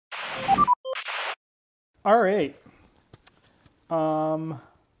All right.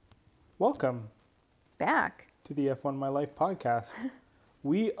 Welcome Back. to the F1 My Life podcast.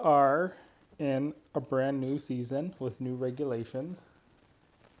 We are in a brand new season with new regulations.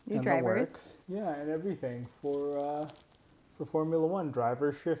 New and drivers. The works. Yeah, and everything for Formula One.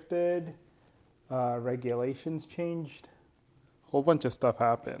 Drivers shifted, regulations changed, a whole bunch of stuff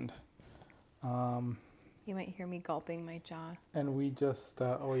happened. You might hear me gulping my jaw. And we just,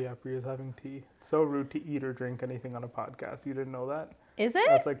 Priya's having tea. It's so rude to eat or drink anything on a podcast. You didn't know that? Is it?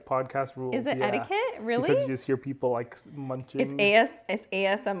 That's like podcast rules. Is it etiquette? Really? Because you just hear people like munching. It's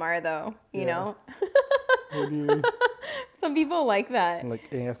ASMR though, you know? What do you Some people like that. like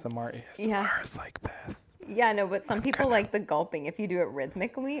ASMR? ASMR Yeah. is like this. Yeah, no, but some people like the gulping if you do it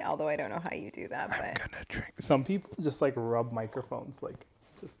rhythmically, although I don't know how you do that. I'm But gonna drink. Some people just like rub microphones, like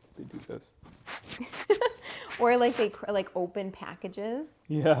just they do this. or like they like open packages.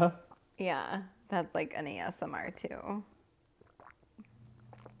 Yeah. Yeah, that's like an ASMR too.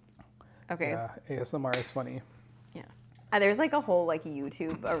 Okay. Yeah, ASMR is funny. Yeah. There's like a whole like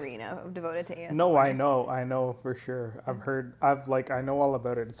YouTube arena devoted to ASMR. No, I know for sure. I know all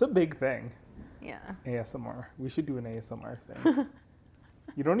about it. It's a big thing. Yeah. ASMR. We should do an ASMR thing.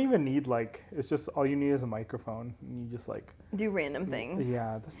 You don't even need it's just all you need is a microphone, and you just like Do random things.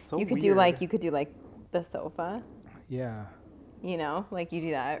 Yeah, that's so You could weird. do like the sofa. Yeah. You know, like you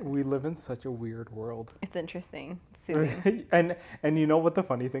do that. We live in such a weird world. It's interesting. It's soothing. and you know what the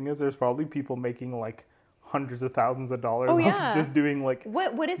funny thing is? There's probably people making like hundreds of thousands of dollars yeah. just doing like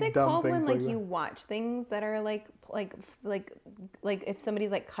What is it dumb called when things like like you that. watch things that are like if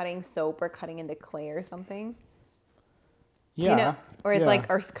somebody's like cutting soap or cutting into clay or something? Yeah. You know? Or it's yeah. like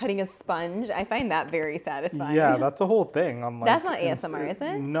or cutting a sponge. I find that very satisfying. Yeah, that's a whole thing. I'm like That's not ASMR, is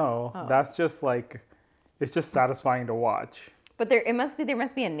it? No. Oh. That's just like it's just satisfying to watch. But there must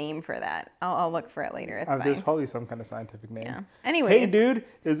be a name for that. I'll look for it later. It's There's fine. probably some kind of scientific name. Yeah. Hey, Anyways. dude,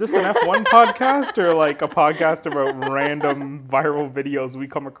 is this an F1 podcast or like a podcast about random viral videos we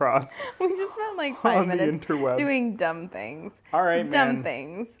come across? We just spent like 5 On the minutes interwebs. doing dumb things. All right, Dumb man.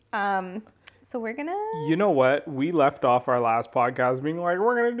 things. So we're gonna. You know what? We left off our last podcast being like,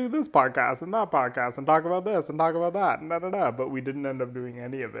 we're going to do this podcast and that podcast and talk about this and talk about that and da-da-da. But we didn't end up doing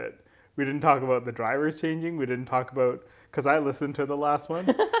any of it. We didn't talk about the drivers changing. We didn't talk about, because I listened to the last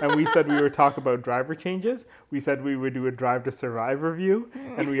one, and we said we would talk about driver changes. We said we would do a Drive to Survive review.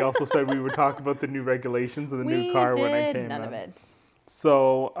 And we also said we would talk about the new regulations of the new car when it came none out. of it.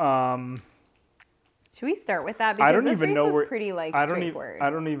 So, Should we start with that? Because I don't this even race know was where pretty like I straightforward.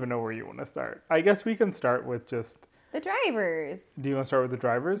 don't even know where you want to start. I guess we can start with just. The drivers. Do you want to start with the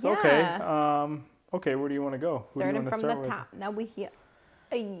drivers? Yeah. Okay. Okay. Where do you want to go? Who do you Starting want to from the start with? top. Now we here.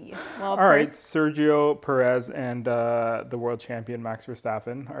 Ay. Well, All right. first, Sergio Perez and the world champion Max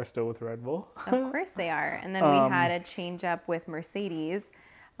Verstappen are still with Red Bull. of course they are. And then we had a change up with Mercedes.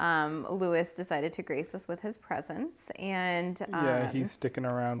 Lewis decided to grace us with his presence, and Yeah, he's sticking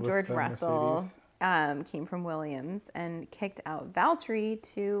around with George the Russell Mercedes. came from Williams and kicked out Valtteri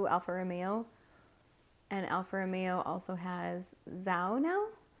to Alfa Romeo. And Alfa Romeo also has Zhao now.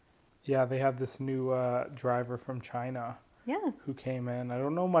 Yeah, they have this new driver from China Yeah. who came in. I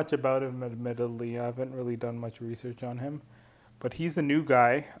don't know much about him, admittedly. I haven't really done much research on him, but he's a new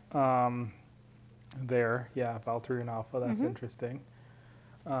guy. There, yeah, Valtteri and Alpha. That's interesting.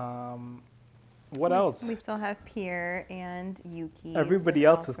 What else? We still have Pierre and Yuki. Everybody with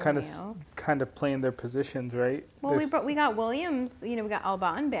else is Alfa Romeo. kind of playing their positions, right? Well, There's- we got Williams. You know, we got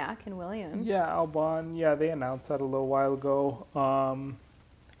Albon back in Williams. Yeah, Albon. Yeah, they announced that a little while ago.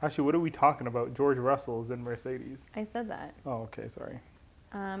 Actually, what are we talking about? George Russell's in Mercedes. I said that. Oh, okay, sorry.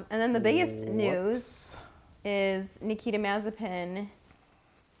 And then the biggest news Whoops. is Nikita Mazepin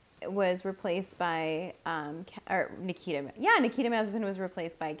was replaced by Nikita Mazepin was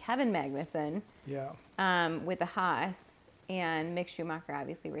replaced by Kevin Magnussen Yeah. with the Haas, and Mick Schumacher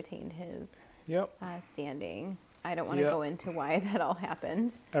obviously retained his Yep. standing. I don't want to Yep. go into why that all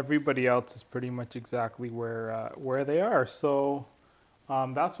happened. Everybody else is pretty much exactly where they are. So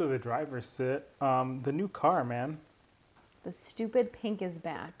that's where the drivers sit. The new car, man. The stupid pink is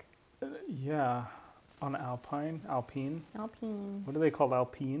back. Yeah. On Alpine. Alpine. What are they called?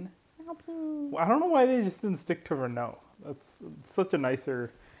 Alpine? Alpine. I don't know why they just didn't stick to Renault. That's such a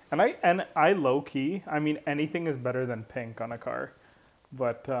nicer, and I low key. I mean, anything is better than pink on a car,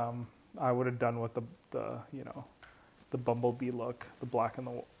 but I would have done with the bumblebee look, the black and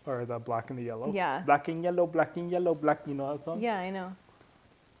the yellow. Yeah. Black and yellow, black and yellow, black. You know that song? Yeah, I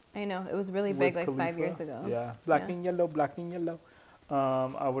know. It was really Wiz big like 5 Khalifa. years ago. Yeah, black Yeah. and yellow, black and yellow.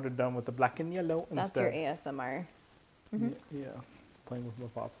 I would have done with the black and yellow That's instead. your ASMR. Yeah, playing with my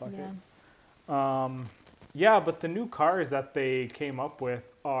pop socket. Yeah. Yeah, but the new cars that they came up with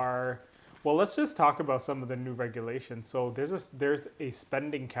are, well, let's just talk about some of the new regulations. So there's a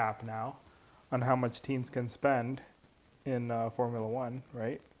spending cap now on how much teams can spend in Formula One,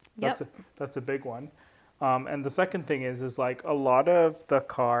 right? Yep. That's a big one. And the second thing is like a lot of the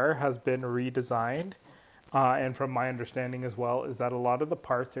car has been redesigned. And from my understanding as well, is that a lot of the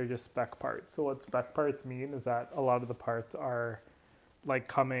parts are just spec parts. So what spec parts mean is that a lot of the parts are like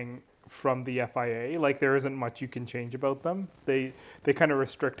coming from the FIA. Like there isn't much you can change about them. They kind of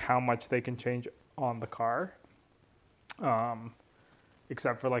restrict how much they can change on the car,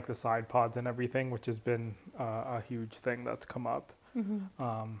 except for like the side pods and everything, which has been a huge thing that's come up.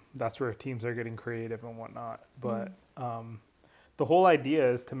 That's where teams are getting creative and whatnot. But the whole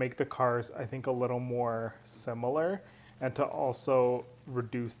idea is to make the cars, I think, a little more similar and to also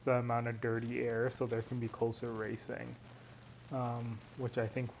reduce the amount of dirty air so there can be closer racing, which I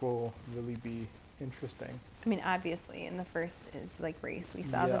think will really be interesting. I mean, obviously, in the first race, we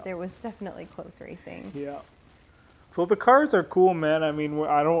saw that there was definitely close racing. Yeah. So the cars are cool, man. I mean,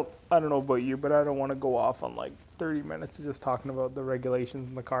 I don't know about you, but I don't want to go off on like 30 minutes of just talking about the regulations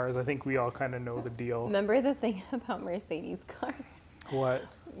in the cars. I think we all kind of know the deal. Remember the thing about Mercedes cars? What?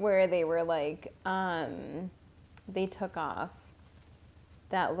 Where they were like, they took off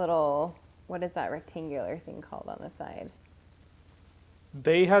that little, what is that rectangular thing called on the side?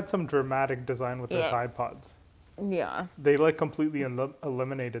 They had some dramatic design with their side pods. Yeah. They like completely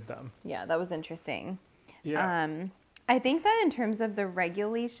eliminated them. Yeah, that was interesting. Yeah. I think that in terms of the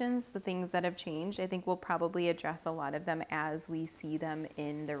regulations, the things that have changed, I think we'll probably address a lot of them as we see them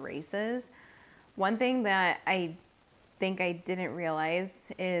in the races. One thing that I think I didn't realize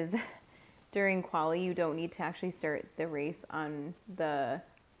is during quali, you don't need to actually start the race on the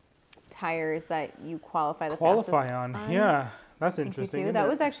tires that you qualify fastest on. Yeah, that's interesting. That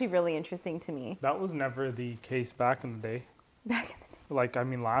was actually really interesting to me. That was never the case back in the day. Like, I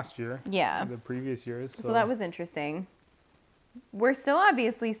mean, last year. Yeah. The previous years. So that was interesting. We're still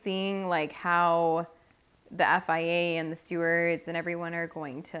obviously seeing like how the FIA and the stewards and everyone are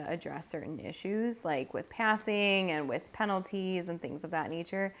going to address certain issues, like with passing and with penalties and things of that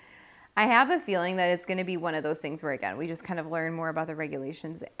nature. I have a feeling that it's going to be one of those things where, again, we just kind of learn more about the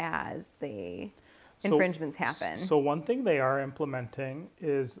regulations as infringements happen. So one thing they are implementing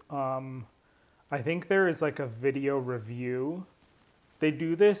is, I think there is like a video review. They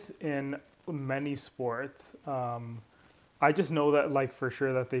do this in many sports. I just know that like for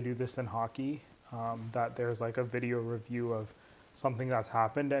sure that they do this in hockey, that there's like a video review of something that's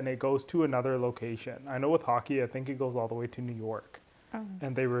happened and it goes to another location. I know with hockey, I think it goes all the way to New York.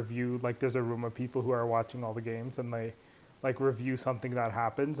 And they review, like there's a room of people who are watching all the games and they like review something that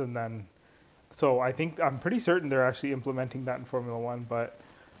happens. And then, so I'm pretty certain they're actually implementing that in Formula One, but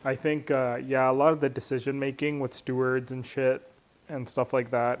I think, a lot of the decision making with stewards and shit and stuff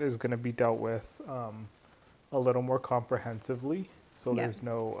like that is going to be dealt with a little more comprehensively. So there's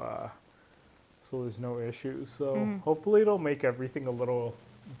no issues. So hopefully it'll make everything a little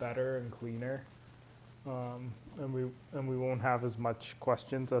better and cleaner. And we won't have as much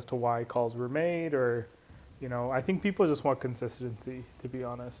questions as to why calls were made or, I think people just want consistency, to be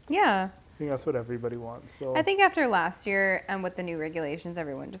honest. Yeah. I think that's what everybody wants. So I think after last year and with the new regulations,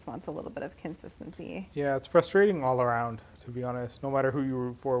 everyone just wants a little bit of consistency. Yeah, it's frustrating all around, to be honest, no matter who you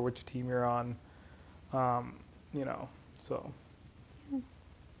root for, which team you're on, so,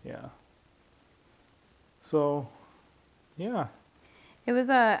 yeah. So, yeah.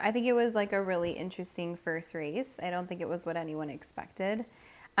 I think it was like a really interesting first race. I don't think it was what anyone expected.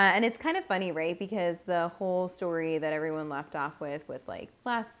 And it's kind of funny, right? Because the whole story that everyone left off with like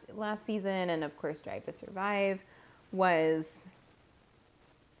last season and of course Drive to Survive was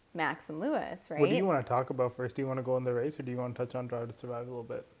Max and Lewis, right? What do you want to talk about first? Do you want to go in the race or do you want to touch on Drive to Survive a little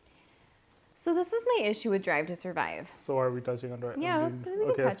bit? So this is my issue with Drive to Survive. So are we touching on Drive? Yeah,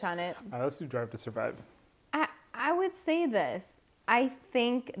 we can touch on it. Let's do Drive to Survive. I would say this. I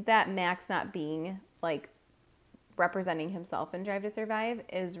think that Max not being like representing himself in Drive to Survive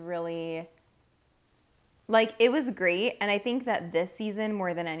is really like, it was great. And I think that this season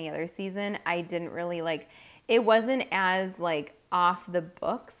more than any other season, I didn't really like, it wasn't as like off the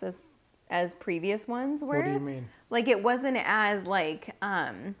books as previous ones were. What do you mean? Like it wasn't as like,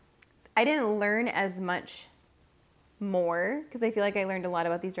 I didn't learn as much more because I feel like I learned a lot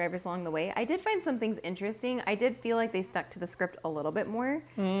about these drivers along the way. I did find some things interesting. I did feel like they stuck to the script a little bit more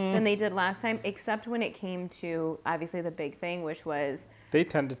than they did last time, except when it came to obviously the big thing, which was they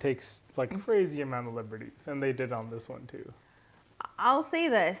tend to take like crazy amount of liberties, and they did on this one too. I'll say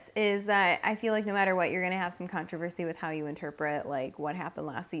this, is that I feel like no matter what, you're going to have some controversy with how you interpret like what happened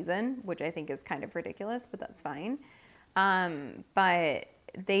last season, which I think is kind of ridiculous, but that's fine. But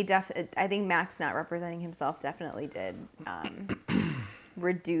I think Max not representing himself definitely did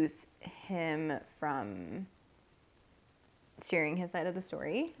reduce him from sharing his side of the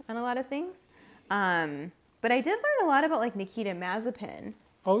story on a lot of things. But I did learn a lot about like Nikita Mazepin.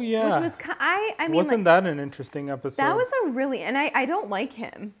 Oh yeah, which was I mean, wasn't that an interesting episode? That was a really, and I don't like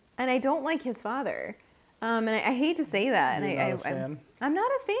him, and I don't like his father, and I hate to say that, You're not a fan? I'm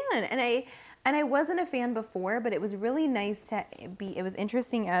not a fan, and I wasn't a fan before, but it was really nice to be. It was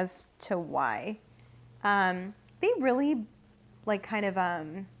interesting as to why they really like kind of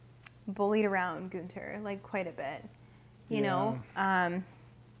bullied around Gunter like quite a bit, you know.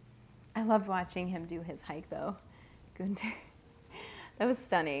 I loved watching him do his hike though, Gunter. That was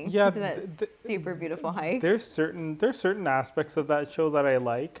stunning. Yeah, that super beautiful hike. There's certain aspects of that show that I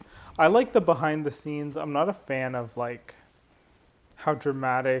like. I like the behind the scenes. I'm not a fan of like how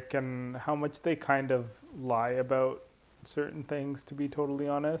dramatic and how much they kind of lie about certain things, to be totally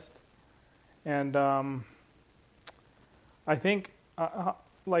honest. And I think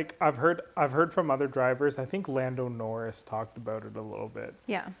like I've heard from other drivers. I think Lando Norris talked about it a little bit.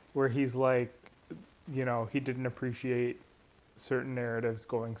 Yeah. Where he's like, you know, he didn't appreciate certain narratives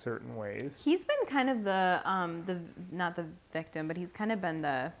going certain ways. He's been kind of the not the victim, but he's kind of been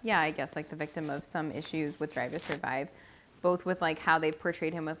the I guess like the victim of some issues with Drive to Survive, both with like how they've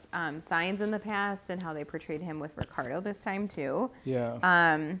portrayed him with Sainz in the past and how they portrayed him with Ricciardo this time too.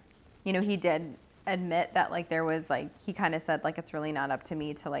 Yeah. You know, he did admit that like there was like he kind of said like it's really not up to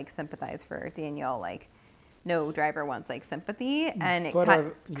me to like sympathize for Daniel, like no driver wants like sympathy, and it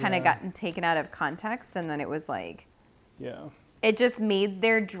kind of gotten taken out of context, and then it was like it just made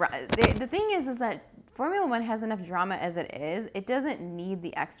their the thing is that Formula One has enough drama as it is. It doesn't need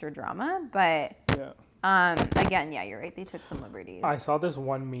the extra drama, but again, you're right. They took some liberties. I saw this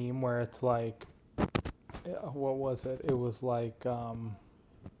one meme where it's like, what was it? It was like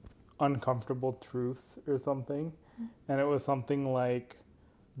uncomfortable truths or something, and it was something like,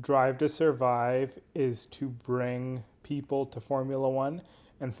 Drive to Survive is to bring people to Formula One.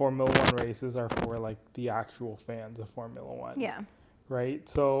 And Formula One races are for like the actual fans of Formula One. Yeah. Right.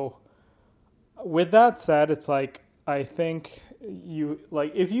 So with that said, it's like, I think you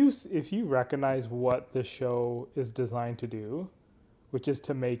like, if you recognize what the show is designed to do, which is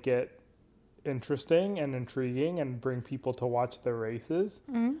to make it interesting and intriguing and bring people to watch the races,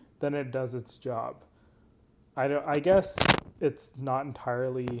 then it does its job. I guess it's not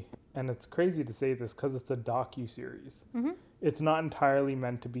entirely, and it's crazy to say this because it's a docu-series. It's not entirely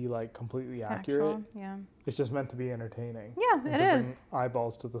meant to be like completely accurate. Yeah. It's just meant to be entertaining. Yeah, it is. Bring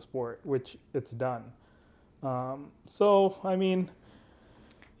eyeballs to the sport, which it's done. So I mean,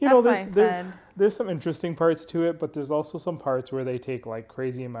 you know, there's some interesting parts to it, but there's also some parts where they take like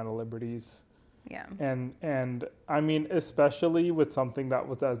crazy amount of liberties. Yeah. And I mean, especially with something that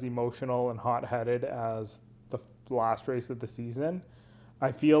was as emotional and hot-headed as the last race of the season,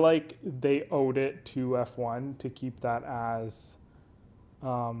 I feel like they owed it to F1 to keep that as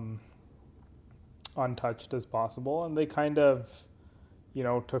untouched as possible. And they kind of, you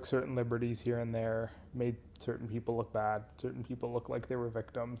know, took certain liberties here and there, made certain people look bad, certain people look like they were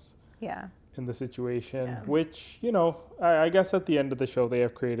victims in the situation, which, you know, I guess at the end of the show, they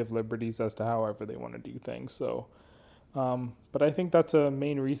have creative liberties as to however they want to do things. So, but I think that's a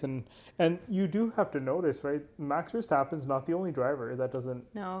main reason. And you do have to notice, right? Max Verstappen's not the only driver that doesn't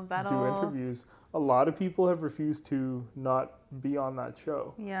do interviews. A lot of people have refused to not be on that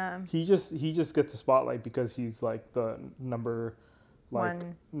show. Yeah. He just gets the spotlight because he's like the number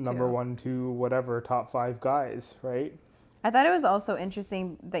 1, 2, whatever, top 5 guys, right? I thought it was also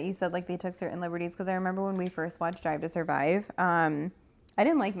interesting that you said like they took certain liberties, because I remember when we first watched Drive to Survive, I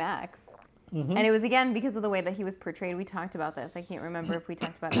didn't like Max. And it was, again, because of the way that he was portrayed. We talked about this. I can't remember if we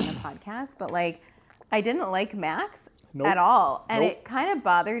talked about it on the podcast, but like I didn't like Max at all. And it kind of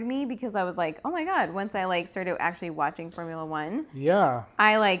bothered me because I was like, oh my God, once I like started actually watching Formula One,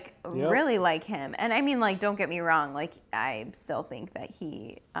 I like really like him. And I mean, like, don't get me wrong, like I still think that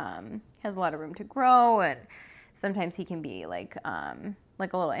he has a lot of room to grow, and sometimes he can be like a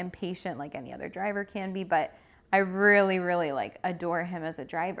little impatient like any other driver can be, but I really, really like adore him as a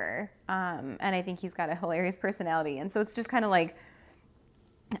driver. And I think he's got a hilarious personality. And so it's just kind of like,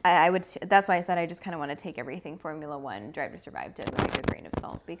 that's why I said I just kind of want to take everything Formula One Drive to Survive did with like a grain of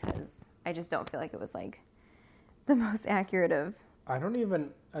salt, because I just don't feel like it was like the most accurate of I don't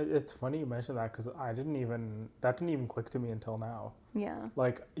even. It's funny you mentioned that because that didn't even click to me until now. Yeah.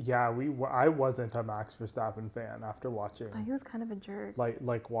 Like, yeah, I wasn't a Max Verstappen fan after watching. I thought he was kind of a jerk.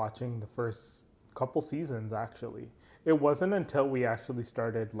 Like watching the first couple seasons. Actually, it wasn't until we actually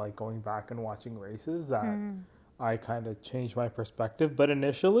started like going back and watching races that I kind of changed my perspective. But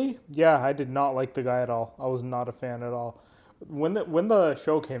initially, yeah, I did not like the guy at all. I was not a fan at all. When the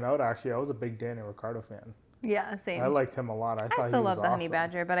show came out, actually, I was a big Daniel Ricciardo fan. Yeah, same. I liked him a lot. I thought he was still love the awesome. Honey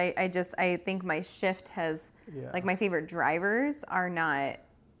Badger, but I think my shift has, like, my favorite drivers are not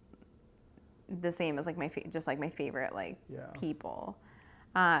the same as like my favorite like people.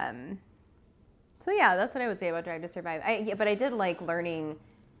 So yeah, that's what I would say about Drive to Survive. But I did like learning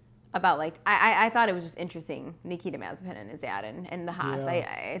about like I thought it was just interesting, Nikita Mazepin and his dad and the Haas.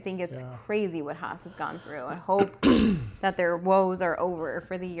 I think it's crazy what Haas has gone through. I hope that their woes are over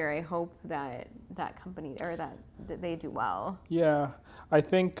for the year. I hope that company or that they do well. Yeah, I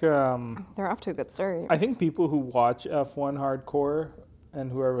think they're off to a good start. I think people who watch F1 hardcore and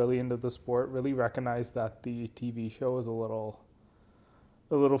who are really into the sport really recognize that the TV show is a little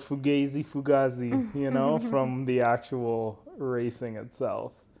fugazi, you know, from the actual racing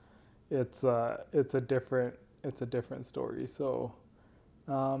itself. It's a different story. So,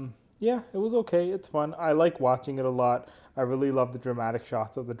 yeah, it was okay. It's fun. I like watching it a lot. I really love the dramatic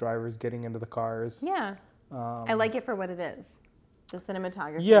shots of the drivers getting into the cars. Yeah, I like it for what it is. The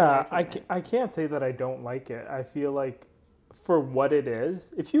cinematography. Yeah, I can't say that I don't like it. I feel like for what it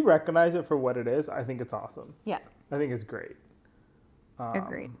is, if you recognize it for what it is, I think it's awesome. Yeah, I think it's great.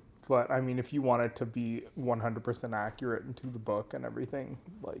 Agreed. But I mean, if you want it to be 100% accurate into the book and everything,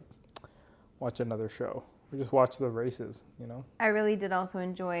 like, watch another show or just watch the races, you know? I really did also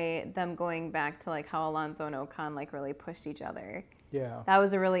enjoy them going back to like how Alonso and Ocon like really pushed each other. Yeah. That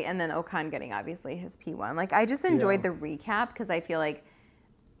was and then Ocon getting obviously his P1. Like I just enjoyed the recap because I feel like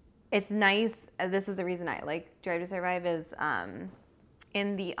it's nice. This is the reason I like Drive to Survive is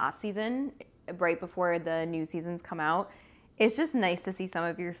in the off season, right before the new seasons come out. It's just nice to see some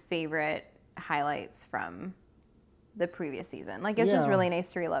of your favorite highlights from the previous season. Like, it's just really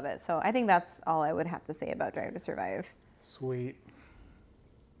nice to relive it. So I think that's all I would have to say about Drive to Survive. Sweet.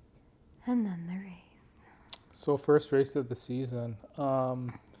 And then the race. So first race of the season.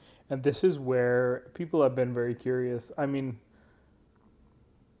 And this is where people have been very curious. I mean,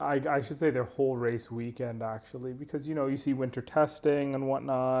 I should say their whole race weekend, actually, because, you know, you see winter testing and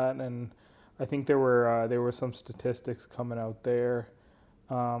whatnot, and I think there were some statistics coming out there.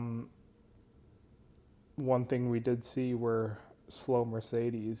 One thing we did see were slow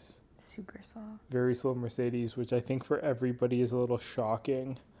Mercedes. Super slow. Very slow Mercedes, which I think for everybody is a little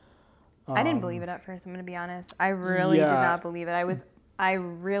shocking. I didn't believe it at first, I'm going to be honest. I really did not believe it. I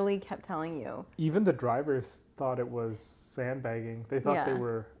really kept telling you. Even the drivers thought it was sandbagging. They thought they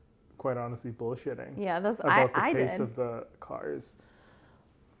were, quite honestly, bullshitting. Yeah, about the pace of the cars.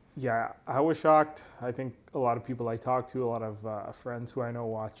 Yeah, I was shocked. I think a lot of people I talked to, a lot of friends who I know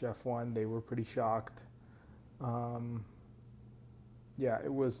watch F1, they were pretty shocked. Yeah,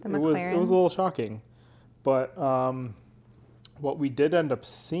 it was a little shocking. But what we did end up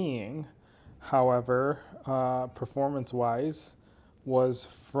seeing, however, performance-wise, was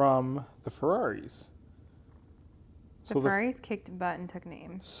from the Ferraris. The Ferraris kicked butt and took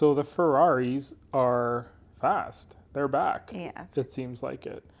names. So the Ferraris are fast. They're back. Yeah. It seems like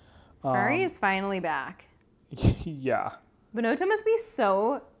it. Ferrari is finally back. Yeah. Binotto must be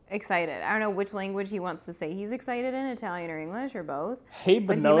so excited. I don't know which language he wants to say he's excited in, Italian or English or both. Hey, Binotto.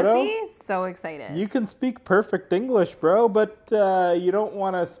 But he must be so excited. You can speak perfect English, bro, but you don't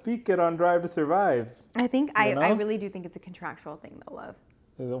want to speak it on Drive to Survive. I think I really do think it's a contractual thing, though, love.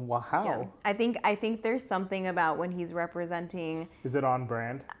 Well, how? Yeah. I think there's something about when he's representing. Is it on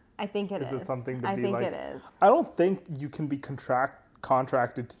brand? I think it is. Is it something to be like? I think it is. I don't think you can be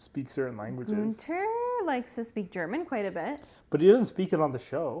contracted to speak certain languages. Gunther likes to speak German quite a bit. But he doesn't speak it on the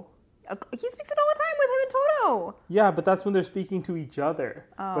show. He speaks it all the time with him and Toto. Yeah, but that's when they're speaking to each other.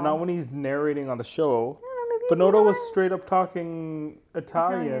 Oh. But not when he's narrating on the show. I don't know, Binotto was straight up talking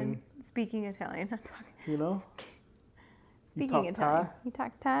Italian. Speaking Italian, not talking. You know? Speaking Italian. You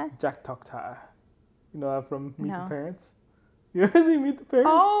talk Thai? Jack talk Thai. You know that from Meet the Parents? You ever seen Meet the Parents?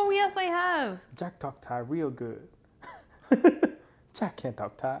 Oh, yes, I have. Jack talk Thai real good. Jack can't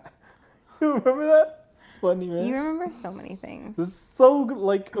talk Thai. You remember that? It's funny, man. You remember so many things. This is so,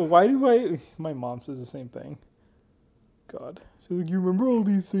 like, why do I... My mom says the same thing. God. She's like, you remember all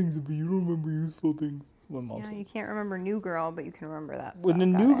these things, but you don't remember useful things. My mom says. You can't remember New Girl, but you can remember that stuff. When a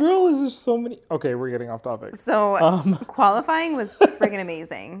New Girl is there so many... Okay, we're getting off topic. So, qualifying was freaking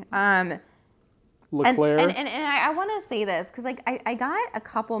amazing. Leclerc. And I want to say this because like I got a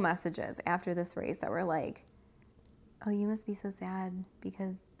couple messages after this race that were like, "Oh, you must be so sad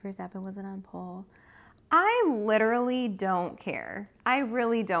because Verstappen wasn't on pole." I literally don't care. I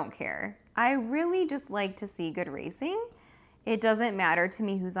really don't care. I really just like to see good racing. It doesn't matter to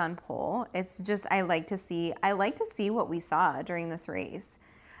me who's on pole. It's just I like to see what we saw during this race,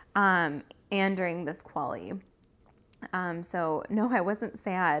 and during this quali. So no, I wasn't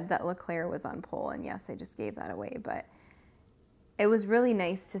sad that Leclerc was on pole, and yes, I just gave that away. But it was really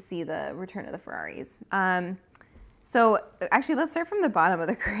nice to see the return of the Ferraris. So actually, let's start from the bottom of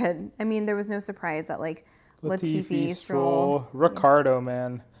the grid. I mean, there was no surprise that like Latifi, Stroll, Ricciardo,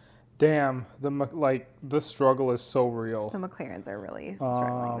 man, damn, the struggle is so real. The McLarens are really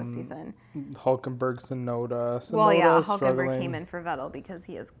struggling this season. Hulkenberg, Tsunoda. Well, yeah, Hulkenberg struggling. came in for Vettel because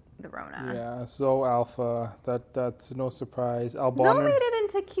he is the Rona. Yeah, so Alpha, that's no surprise. Albon Zoe made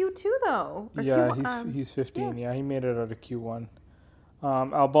it into Q2 though. He's 15. Yeah, he made it out of Q1.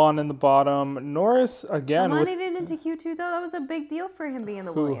 Albon in the bottom. Norris again. Albon made it into Q2 though. That was a big deal for him being in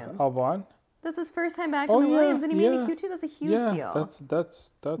the Williams. Albon? That's his first time back in the Williams, and he made it Q2. That's a huge deal. Yeah,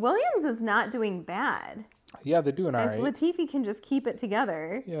 that's Williams is not doing bad. Yeah, they're doing all right. If Latifi can just keep it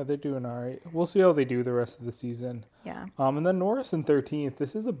together. Yeah, they're doing all right. We'll see how they do the rest of the season. Yeah. And then Norris in 13th.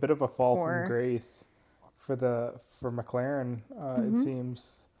 This is a bit of a fall from grace for McLaren. It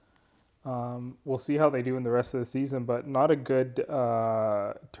seems. We'll see how they do in the rest of the season, but not a good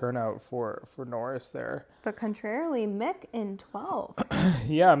turnout for Norris there. But contrarily, Mick in 12.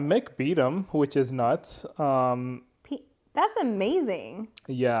 Yeah, Mick beat him, which is nuts. That's amazing.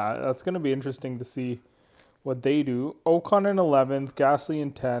 Yeah, that's going to be interesting to see what they do. Ocon in 11th, Gasly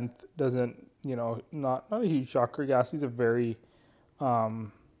in 10th. Doesn't, not a huge shocker. Gasly's a very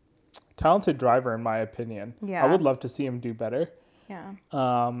talented driver, in my opinion. Yeah. I would love to see him do better. Yeah.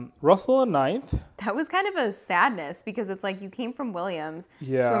 Russell in 9th. That was kind of a sadness because it's like you came from Williams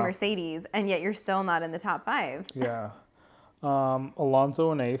to a Mercedes and yet you're still not in the top 5. Yeah.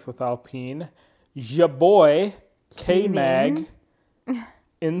 Alonso in 8th with Alpine. Ya boy, K-Mag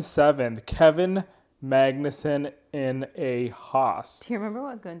in 7th. Kevin Magnussen in a Haas. Do you remember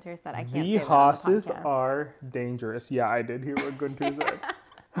what Gunter said? I can't The Haas's are dangerous. Yeah, I did hear what Gunter said.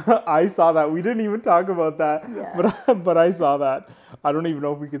 I saw that. We didn't even talk about that, but I saw that. I don't even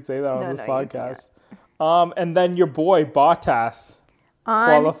know if we could say that on this podcast. And then your boy Bottas on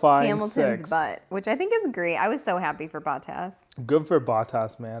qualifying Hamilton's 6th. butt, which I think is great. I was so happy for Bottas. Good for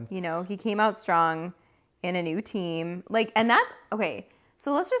Bottas, man. He came out strong in a new team. And that's okay.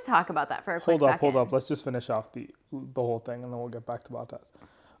 So let's just talk about that for a quick second. Hold up. Let's just finish off the whole thing, and then we'll get back to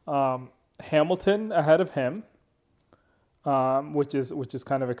Bottas. Hamilton ahead of him. Which is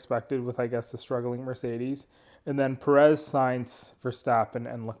kind of expected with, I guess, the struggling Mercedes. And then Perez, Sainz, Verstappen,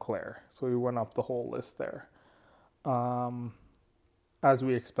 and Leclerc. So we went up the whole list there, as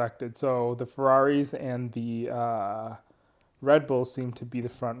we expected. So the Ferraris and the Red Bulls seem to be the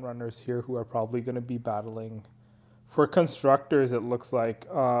front runners here, who are probably going to be battling. For constructors, it looks like,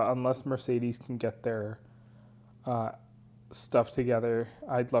 unless Mercedes can get their stuff together,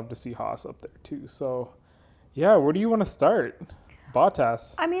 I'd love to see Haas up there too. So... yeah, where do you want to start?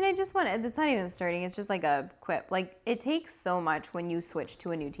 Bottas. I mean, it's not even starting. It's just like a quip. It takes so much when you switch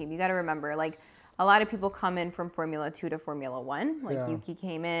to a new team. You got to remember, a lot of people come in from Formula 2 to Formula 1. Yuki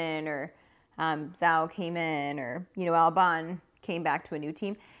came in, or Zhao came in, or, Albon came back to a new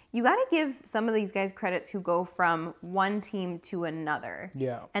team. You got to give some of these guys credits who go from one team to another.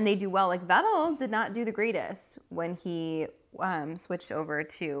 Yeah. And they do well. Vettel did not do the greatest when he switched over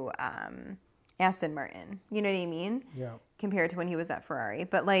to... Aston Martin, you know what I mean? Yeah. Compared to when he was at Ferrari.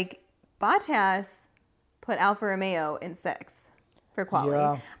 But Bottas put Alfa Romeo in 6th for quality.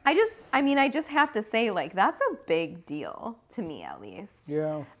 Yeah. I just have to say, that's a big deal to me, at least.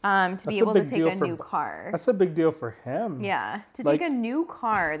 Yeah. To be able to take a new car. That's a big deal for him. Yeah. To take a new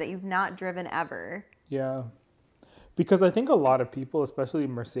car that you've not driven ever. Yeah. Because I think a lot of people, especially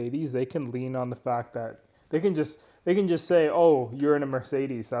Mercedes, they can lean on the fact that they can just say, oh, you're in a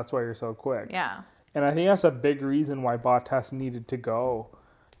Mercedes, that's why you're so quick. Yeah. And I think that's a big reason why Bottas needed to go,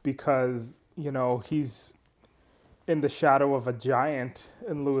 because, he's in the shadow of a giant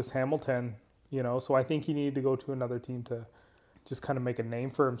in Lewis Hamilton, so I think he needed to go to another team to just kind of make a name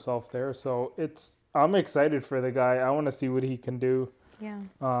for himself there. So I'm excited for the guy. I want to see what he can do. Yeah.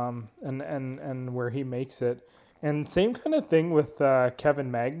 And where he makes it. And same kind of thing with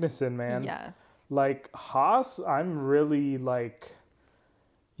Kevin Magnussen, man. Yes. Haas, I'm really I'm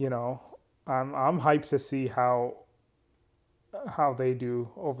hyped to see how they do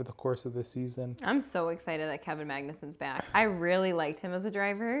over the course of the season. I'm so excited that Kevin Magnussen's back. I really liked him as a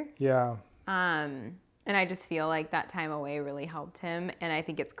driver. Yeah. And I just feel like that time away really helped him. And I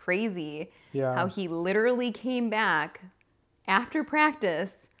think it's crazy Yeah. how he literally came back after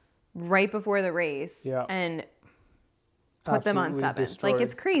practice right before the race Yeah. and put them on Absolutely 7th. destroyed. Like,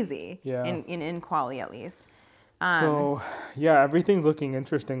 it's crazy. Yeah. In quali, at least. So, yeah, everything's looking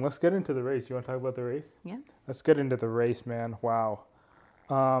interesting. Let's get into the race. You want to talk about the race? Yeah. Let's get into the race, man. Wow.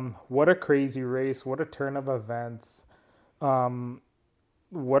 What a crazy race. What a turn of events.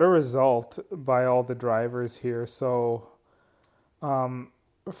 What a result by all the drivers here. So,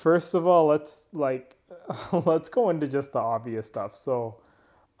 first of all, let's go into just the obvious stuff. So,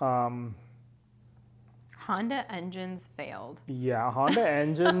 Honda engines failed. yeah, Honda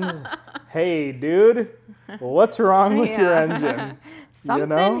engines. Hey, dude, what's wrong with your engine?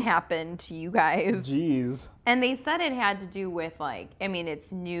 Something happened to you guys. Jeez. And they said it had to do with, like, I mean,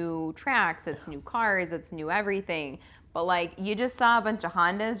 it's new tracks, it's new cars, it's new everything. But, like, you just saw a bunch of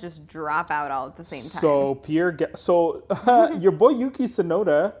Hondas just drop out all at the same time. So your boy Yuki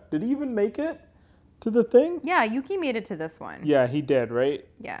Tsunoda, did he even make it to the thing? Yeah, Yuki made it to this one. Yeah, he did, right?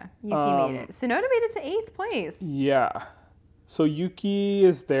 Yeah, Yuki made it. Tsunoda made it to 8th place. Yeah. So Yuki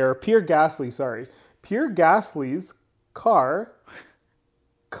is there. Pierre Gasly's car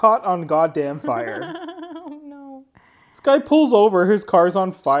caught on goddamn fire. Oh, no. This guy pulls over, his car's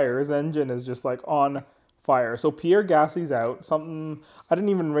on fire, his engine is just like on fire. So Pierre Gasly's out. Something, I didn't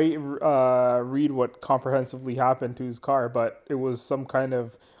even read what comprehensively happened to his car, but it was some kind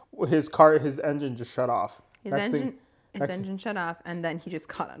of, his engine just shut off. His engine shut off, and then he just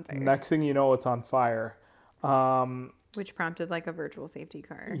caught on fire. Next thing you know, it's on fire. Which prompted like a virtual safety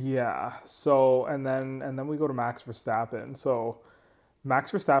car. Yeah. So, and then we go to Max Verstappen. So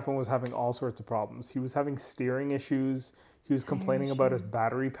Max Verstappen was having all sorts of problems. He was having steering issues. He was complaining about his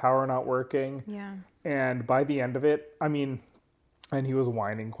battery power not working. Yeah. And by the end of it, I mean, and he was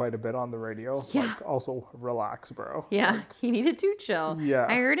whining quite a bit on the radio. Yeah. Like, also, relax, bro. Yeah, Like, he needed to chill. Yeah.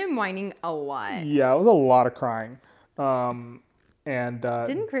 I heard him whining a lot. yeah, it was a lot of crying.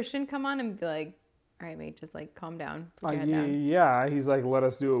 Didn't Christian come on and be like, all right, mate, just like calm down. Put your head down. Yeah, he's like, let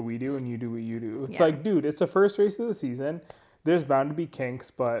us do what we do and you do what you do. It's Yeah. like, dude, it's the first race of the season. There's bound to be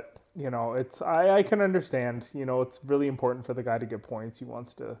kinks, but, you know, I can understand. You know, it's really important for the guy to get points. He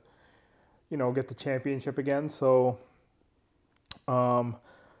wants to, you know, get the championship again. So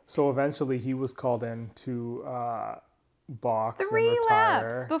eventually he was called in to box 3 and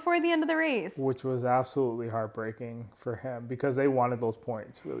retire, laps before the end of the race. which was absolutely heartbreaking for him because they wanted those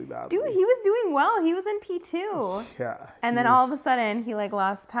points really badly. Dude, he was doing well. He was in P2. Yeah. And then all of a sudden, he like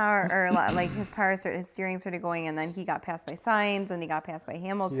lost power, or like his steering started going, and then he got passed by Sainz, and he got passed by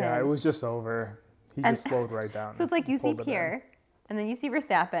Hamilton. Yeah, it was just over. He just slowed right down. So it's like you see pulled it in. Pierre, and then you see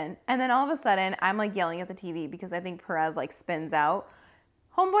Verstappen, and then all of a sudden, I'm like yelling at the TV because I think Perez like spins out.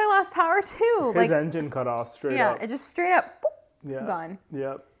 Homeboy lost power too. His like engine cut off straight yeah, up. it just straight up boop, Yeah. gone.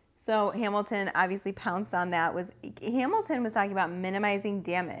 Yep. So Hamilton obviously pounced on that. Hamilton was talking about minimizing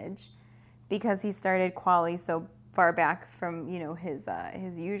damage because he started quali so far back from, you know, his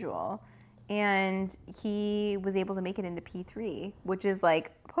usual, and he was able to make it into P3, which is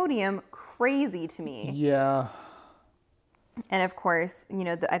like podium crazy to me. Yeah. And of course, you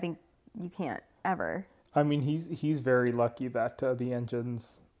know, I think you can't ever. I mean, he's very lucky that the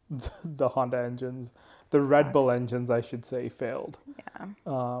engines, the Honda engines, the Red Bull engines, I should say, failed.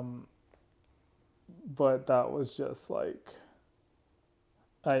 Yeah. But that was just like,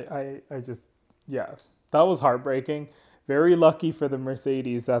 I just, yeah, that was heartbreaking. Very lucky for the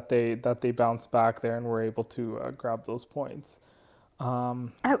Mercedes that they bounced back there and were able to grab those points.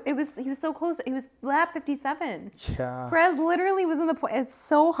 He was so close. He was lap 57. Yeah. Perez literally was in the point. It's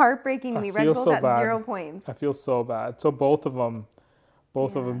so heartbreaking to me. Red feel Bull so got bad. 0 points. I feel so bad. So both of them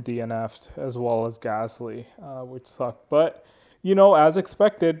DNF'd as well as Gasly, which sucked. But, you know, as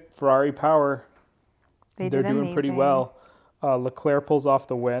expected, Ferrari power, they're doing pretty well. Leclerc pulls off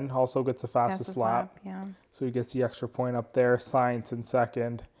the win, also gets the fastest lap. Yeah. So he gets the extra point up there. Sainz in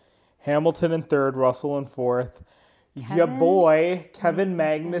second. Hamilton in third. Russell in fourth. Your boy, Kevin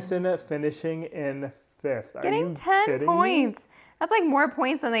Magnussen, finishing in fifth. Are Getting you 10 kidding points. me? That's like more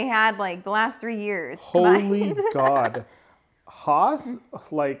points than they had like the last 3 years. Holy God. Haas,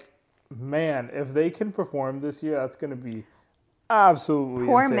 like, man, if they can perform this year, that's going to be absolutely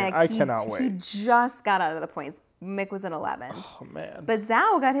Poor insane. Mick. I cannot wait. He just got out of the points. Mick was in 11. Oh, man. But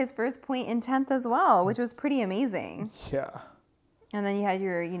Zhao got his first point in 10th as well, which was pretty amazing. Yeah. And then you had you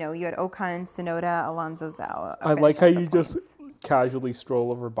had Ocon, Tsunoda, Alonso, Zhao. I like how you just casually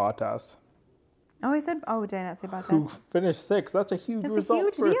stroll over Bottas, Oh, did I not say Bottas? who finished sixth. That's a huge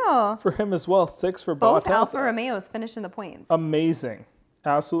result huge deal. for him as well. 6 for Both Bottas. Alfa Romeos finished in the points. Amazing.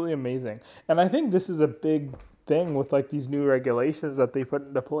 Absolutely amazing. And I think this is a big thing with like these new regulations that they put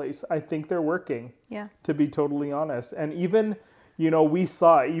into place. I think they're working. Yeah. To be totally honest. And even, we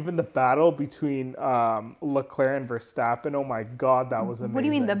saw even the battle between Leclerc and Verstappen. Oh my God, that was amazing. What do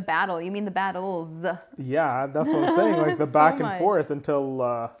you mean the battle? You mean the battles? Yeah, that's what I'm saying. Like the So back and much. forth until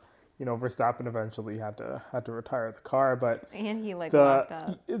Verstappen eventually had to retire the car. But And he like walked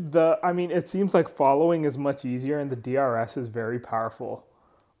up. it seems like following is much easier, and the DRS is very powerful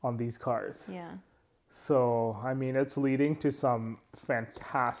on these cars. Yeah. So, it's leading to some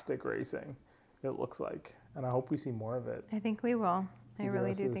fantastic racing, it looks like. And I hope we see more of it. I think we will. I the really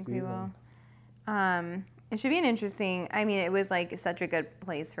rest do of the think we will. season. It should be an interesting. It was like such a good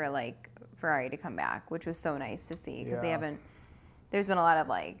place for like Ferrari to come back, which was so nice to see because they Yeah. haven't. There's been a lot of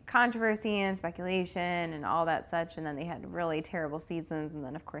like controversy and speculation and all that such, and then they had really terrible seasons, and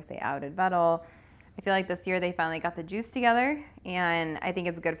then of course they outed Vettel. I feel like this year they finally got the juice together, and I think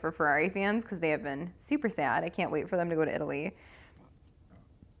it's good for Ferrari fans because they have been super sad. I can't wait for them to go to Italy.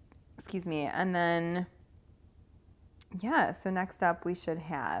 Excuse me. And then, yeah, so next up we should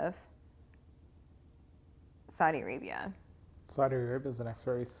have Saudi Arabia. Saudi Arabia is the next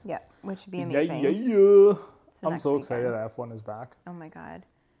race. Yeah, which would be amazing. Yeah. I'm next so excited weekend. that F1 is back. Oh my God.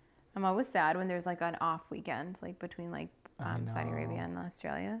 I'm always sad when there's like an off weekend, like between like Saudi know. Arabia and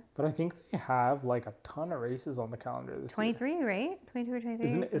Australia. But I think they have like a ton of races on the calendar this year. 23, right? 22 or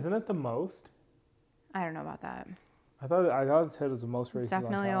 23? Isn't it the most? I don't know about that. I thought it said it was the most races on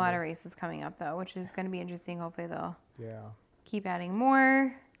Definitely a calendar. lot of races coming up though, which is going to be interesting. Hopefully they'll Yeah. keep adding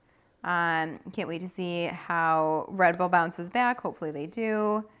more. Can't wait to see how Red Bull bounces back. Hopefully they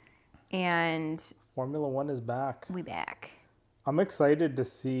do. And Formula One is back. we back. I'm excited to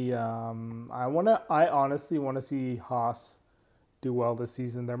see. I honestly want to see Haas do well this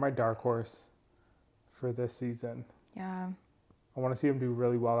season. They're my dark horse for this season. Yeah. I want to see them do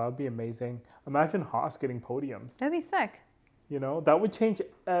really well. That would be amazing. Imagine Haas getting podiums. That'd be sick. That would change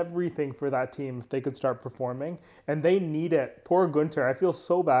everything for that team if they could start performing. And they need it. Poor Gunter. I feel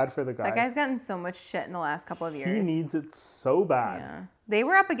so bad for the guy. That guy's gotten so much shit in the last couple of He years. needs it so bad. Yeah. They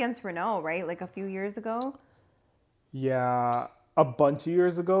were up against Renault, right? Like a few years ago. Yeah, a bunch of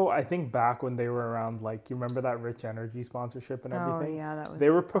years ago, I think back when they were around, like, you remember that Rich Energy sponsorship and everything? Oh, yeah, that was... They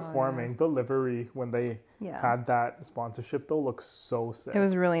were performing. The livery, when they Yeah. had that sponsorship, though, looked so sick. It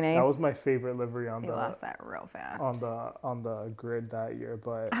was really nice. That was my favorite livery on They the lost that real fast. on the grid that year.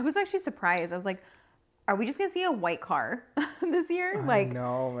 But I was actually surprised. I was like, are we just going to see a white car this year? Like,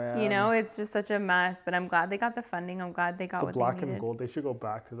 no, man. it's just such a mess. But I'm glad they got the funding. I'm glad they got The what black they needed. and gold, they should go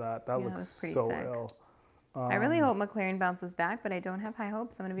back to that. That Yeah, it looks was pretty so sick. ill. I really hope McLaren bounces back, but I don't have high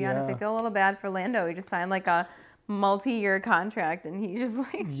hopes. I'm going to be honest. Yeah. I feel a little bad for Lando. He just signed like a multi-year contract, and he just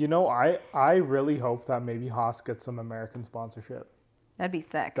like... I really hope that maybe Haas gets some American sponsorship. That'd be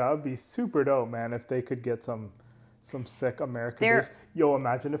sick. That would be super dope, man, if they could get some sick American They're- dish. Yo,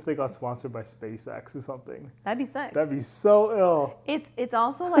 imagine if they got sponsored by SpaceX or something. That'd be sick. That'd be so ill. It's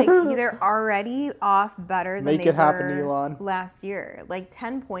also like they're already off better than Make they it happen, were Elon. last year. Like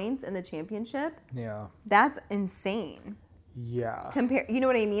 10 points in the championship. Yeah. That's insane. Yeah. You know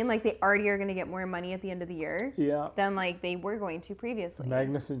what I mean? Like they already are going to get more money at the end of the year Yeah. than like they were going to previously.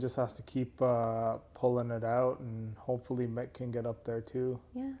 Magnussen just has to keep pulling it out, and hopefully Mick can get up there too,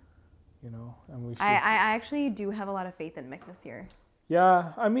 Yeah. and we should. I actually do have a lot of faith in Mick this year.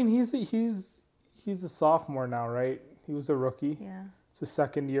 Yeah, he's a sophomore now, right? He was a rookie. Yeah. It's his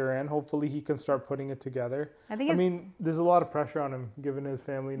second year in. Hopefully he can start putting it together. I think there's a lot of pressure on him given his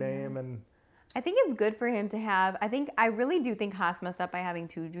family name, and I think it's good for him to have. I really do think Haas messed up by having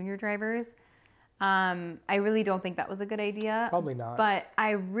 2 junior drivers. I really don't think that was a good idea. Probably not. But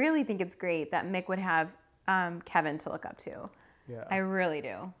I really think it's great that Mick would have Kevin to look up to. yeah. I really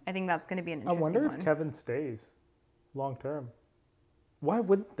do. I think that's going to be an I interesting wonder one. if Kevin stays long term. Why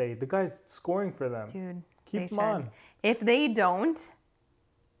wouldn't they? The guy's scoring for them. Dude, Keep they him on. should. If they don't,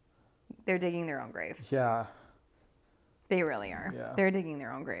 they're digging their own grave. Yeah. They really are. Yeah. They're digging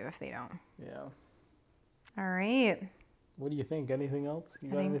their own grave if they don't. Yeah. All right. What do you think? Anything else? You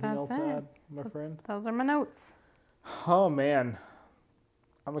I got think anything else that's to it. add, my friend? Those are my notes. Oh man.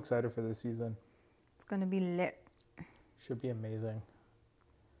 I'm excited for this season. It's going to be lit. Should be amazing.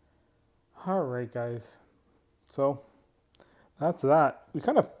 All right, guys. So that's that. We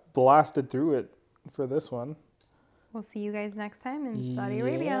kind of blasted through it for this one. We'll see you guys next time in Saudi Yeah,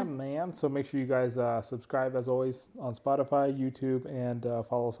 Arabia. man. So make sure you guys subscribe as always on Spotify, YouTube, and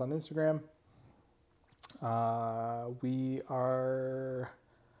follow us on Instagram.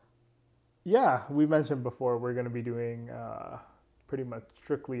 We mentioned before we're going to be doing pretty much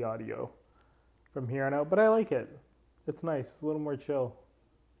strictly audio from here on out, but I like it. It's nice. It's a little more chill.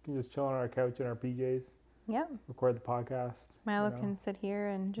 can just chill on our couch in our PJs, Yep. record the podcast. Milo you know. can sit here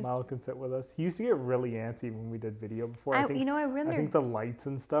and just. Milo can sit with us. He used to get really antsy when we did video before. I think, I think the lights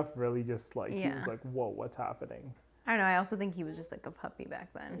and stuff really just like, he was like, whoa, what's happening? I don't know. I also think he was just like a puppy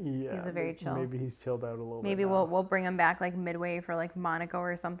back then. Yeah. He was a very chill. Maybe he's chilled out a little bit. Maybe we'll bring him back like midway for like Monaco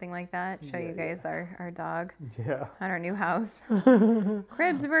or something like that. Show you guys our dog. Yeah. On our new house.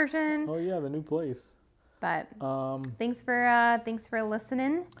 Cribs version. Oh yeah, the new place. But thanks for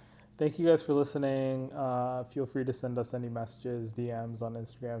listening. Thank you guys for listening. Feel free to send us any messages, DMs on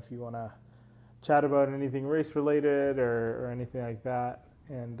Instagram if you want to chat about anything race related or anything like that.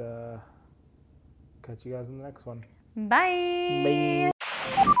 And catch you guys in the next one. Bye. Bye.